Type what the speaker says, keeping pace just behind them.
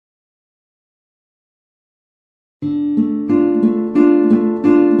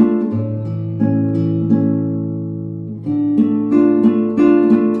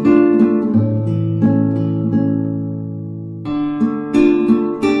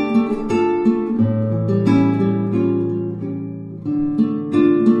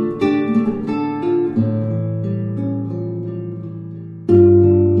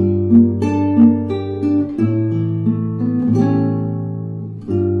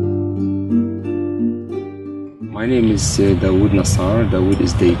My name is Dawood Nassar. Dawood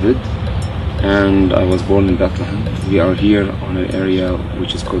is David, and I was born in Bethlehem. We are here on an area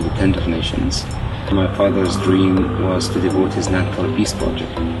which is called the Tent of Nations. My father's dream was to devote his land for a peace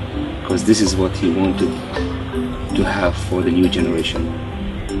project, because this is what he wanted to have for the new generation.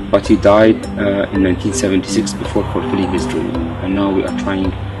 But he died in 1976 before fulfilling his dream, and now we are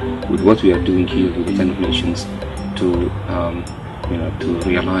trying, with what we are doing here with the Tent of Nations, to to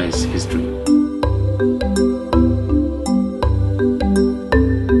realize his dream.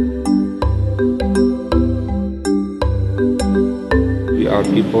 We are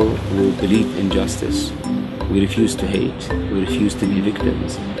people who believe in justice. We refuse to hate. We refuse to be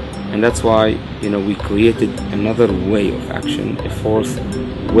victims. And that's why, we created another way of action, a fourth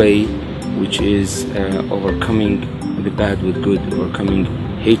way, which is overcoming the bad with good, overcoming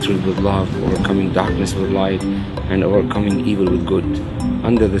hatred with love, overcoming darkness with light, and overcoming evil with good.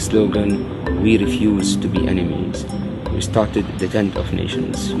 Under the slogan, "We refuse to be enemies," we started the Tent of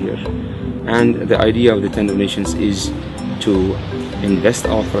Nations here. And the idea of the Tent of Nations is to invest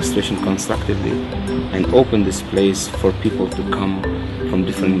our frustration constructively and open this place for people to come from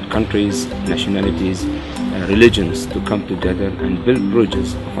different countries, nationalities, religions, to come together and build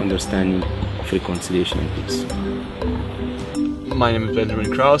bridges of understanding, of reconciliation and peace. My name is Benjamin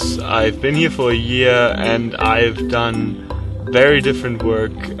Kraus. I've been here for a year and I've done very different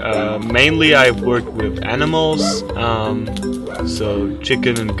work. Mainly I've worked with animals, so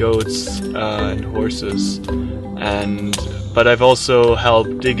chicken and goats and horses. But I've also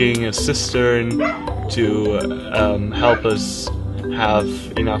helped digging a cistern to help us have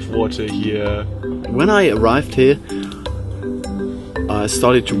enough water here. When I arrived here, I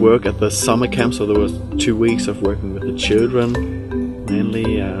started to work at the summer camp, so there was 2 weeks of working with the children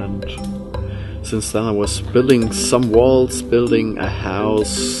mainly, and since then I was building some walls, building a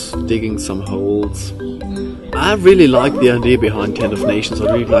house, digging some holes. I really like the idea behind Tent of Nations. I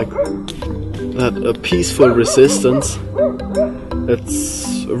really like that a peaceful resistance. It's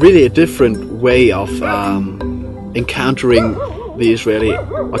really a different way of encountering the Israeli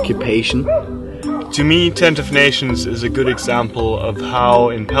occupation. To me, Tent of Nations is a good example of how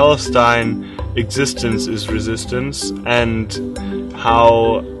in Palestine existence is resistance, and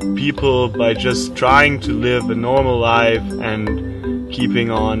how people, by just trying to live a normal life and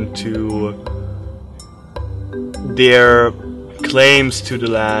keeping on to their claims to the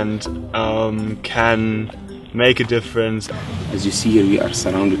land, can make a difference. As you see here, we are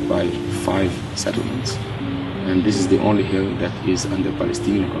surrounded by 5 settlements, and this is the only hill that is under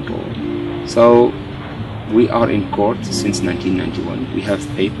Palestinian control. So we are in court since 1991. We have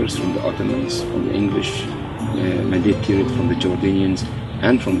papers from the Ottomans, from the English, mandate period, from the Jordanians,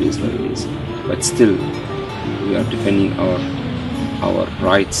 and from the Israelis. But still, we are defending our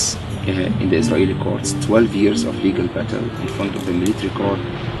rights in the Israeli courts. 12 years of legal battle in front of the military court,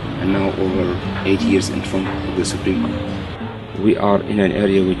 and now over 8 years in front of the Supreme Court. We are in an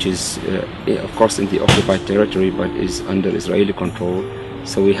area which is, of course, in the occupied territory, but is under Israeli control.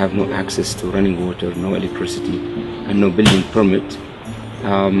 So we have no access to running water, no electricity, and no building permit.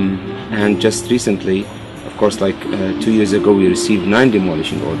 And just recently, of course, 2 years ago, we received 9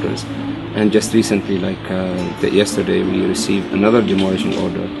 demolition orders. And just recently, yesterday, we received another demolition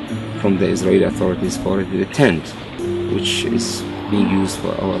order from the Israeli authorities for the tent, which is being used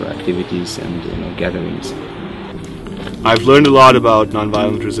for our activities and gatherings. I've learned a lot about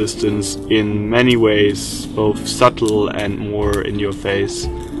nonviolent resistance in many ways, both subtle and more in your face.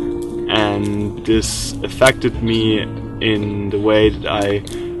 And this affected me in the way that I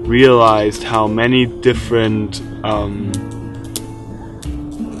realized how many different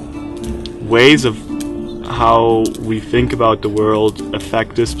ways of how we think about the world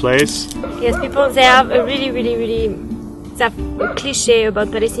affect this place. Yes, people, they have a really they have a cliche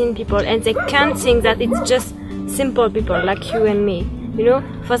about Palestinian people, and they can't think that it's just simple people like you and me.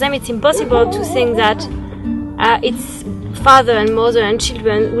 For them it's impossible to think that it's father and mother and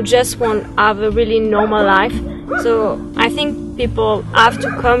children who just want to have a really normal life. So I think people have to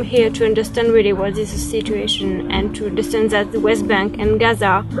come here to understand really what is the situation, and to understand that the West Bank and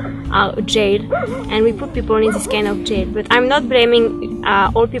Gaza are a jail, and we put people in this kind of jail. But I'm not blaming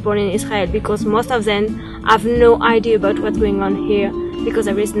all people in Israel, because most of them have no idea about what's going on here, because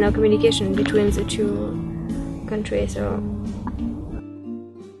there is no communication between the two countries. So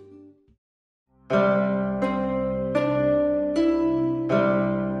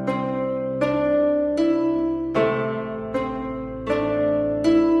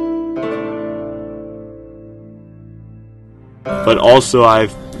but also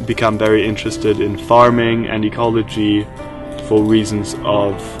I've become very interested in farming and ecology for reasons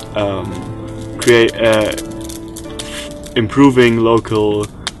of improving local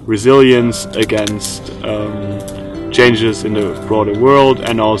resilience against changes in the broader world,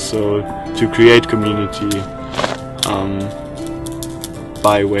 and also to create community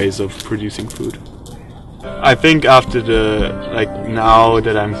by ways of producing food. I think after now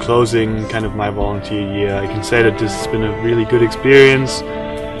that I'm closing kind of my volunteer year, I can say that this has been a really good experience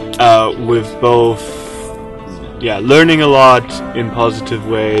with both learning a lot in positive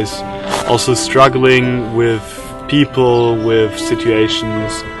ways, also struggling with people, with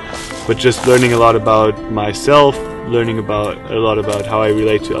situations, but just learning a lot about myself, learning a lot about how I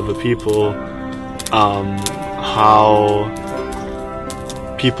relate to other people, how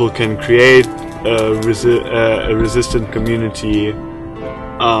people can create a resistant community,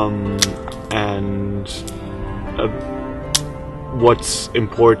 and what's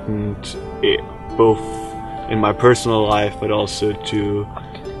important both in my personal life, but also to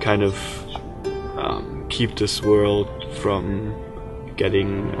kind of keep this world from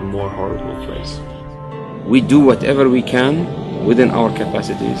getting a more horrible place. We do whatever we can within our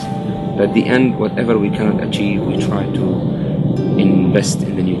capacities, but at the end, whatever we cannot achieve, we try to invest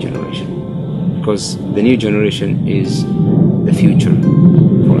in the new generation, because the new generation is the future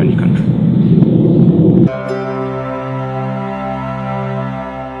for any country.